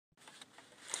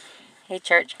Hey,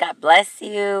 church, God bless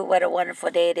you. What a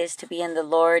wonderful day it is to be in the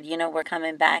Lord. You know, we're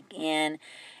coming back in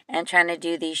and trying to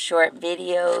do these short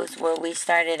videos where we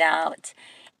started out.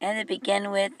 And to begin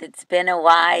with, it's been a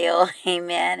while,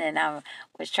 amen. And I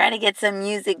was trying to get some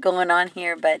music going on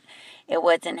here, but it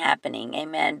wasn't happening,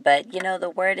 amen. But, you know, the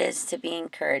word is to be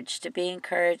encouraged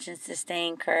and to stay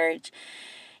encouraged.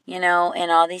 You know, in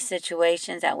all these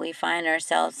situations that we find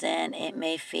ourselves in, it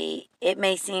may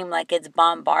seem like it's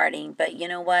bombarding, but you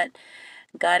know what?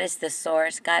 God is the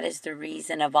source. God is the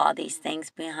reason of all these things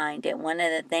behind it. One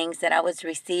of the things that I was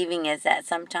receiving is that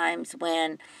sometimes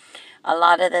when a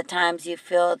lot of the times you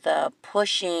feel the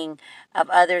pushing of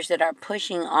others that are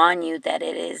pushing on you, that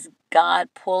it is God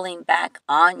pulling back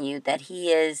on you, that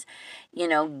He is, you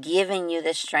know, giving you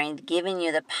the strength, giving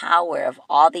you the power of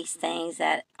all these things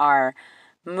that are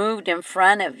moved in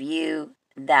front of you,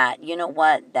 that you know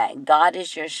what, that God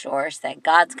is your source, that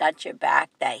God's got your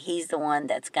back, that He's the one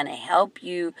that's going to help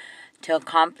you to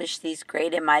accomplish these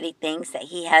great and mighty things that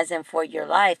He has in for your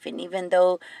life. And even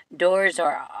though doors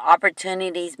or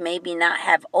opportunities maybe not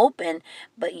have opened,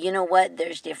 but you know what,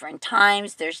 there's different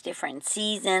times, there's different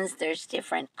seasons, there's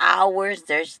different hours,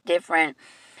 there's different,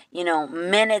 you know,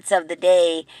 minutes of the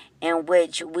day in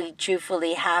which we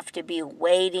truthfully have to be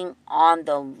waiting on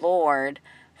the Lord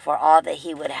for all that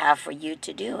He would have for you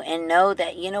to do. And know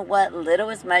that, you know what, little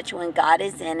as much when God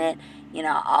is in it. You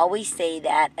know, I always say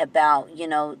that about, you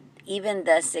know, even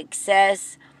the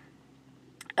success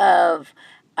of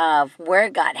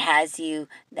where God has you,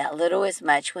 that little is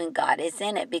much when God is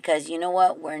in it. Because you know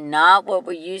what? We're not what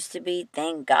we used to be.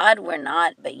 Thank God we're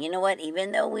not. But you know what?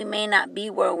 Even though we may not be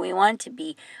where we want to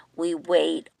be, we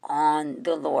wait on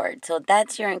the Lord. So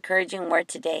that's your encouraging word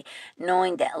today,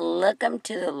 knowing that look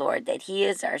unto the Lord, that He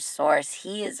is our source,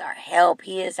 He is our help,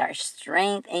 He is our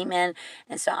strength. Amen.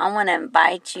 And so I want to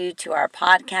invite you to our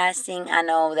podcasting. I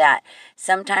know that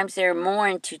sometimes they're more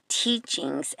into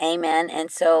teachings. Amen.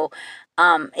 And so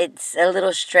it's a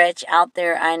little stretch out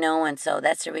there, I know, and so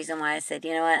that's the reason why I said,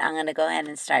 you know what, I'm going to go ahead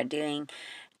and start doing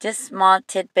just small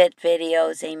tidbit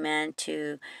videos, amen,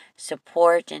 to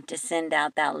support and to send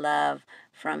out that love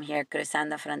from here,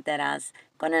 Cruzando Fronteras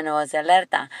con una voz de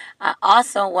alerta. I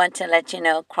also want to let you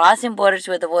know, crossing borders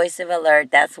with the voice of alert,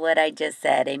 that's what I just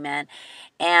said, amen.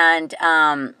 And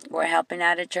we're helping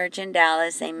out a church in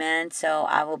Dallas, amen. So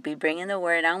I will be bringing the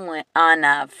word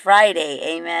on Friday,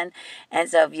 amen. And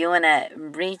so if you want to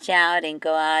reach out and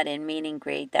go out and meet and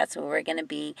greet, that's where we're going to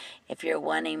be. If you're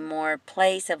wanting more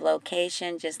place of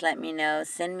location, just let me know.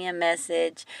 Send me a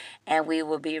message, and we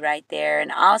will be right there.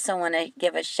 And I also want to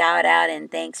give a shout out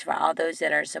and thanks for all those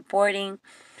that are supporting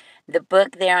the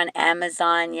book there on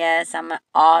Amazon. Yes, I'm an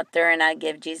author, and I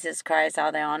give Jesus Christ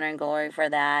all the honor and glory for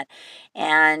that.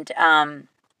 And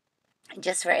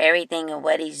just for everything and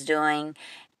what He's doing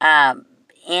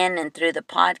in and through the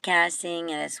podcasting,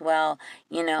 and as well,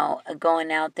 you know,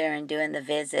 going out there and doing the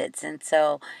visits. And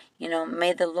so, you know,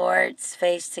 may the Lord's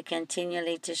face to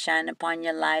continually to shine upon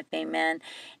your life, amen,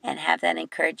 and have that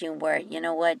encouraging word. You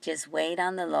know what? Just wait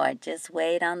on the Lord. Just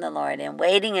wait on the Lord. And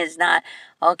waiting is not,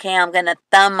 okay, I'm going to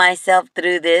thumb myself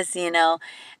through this, you know.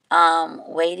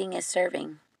 Waiting is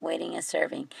serving. Waiting is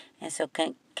serving. And so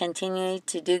continually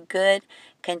to do good,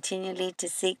 continually to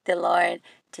seek the Lord,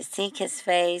 to seek His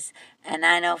face, and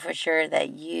I know for sure that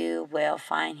you will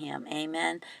find Him.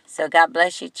 Amen. So God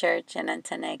bless you, church, and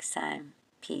until next time,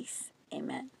 peace.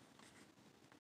 Amen.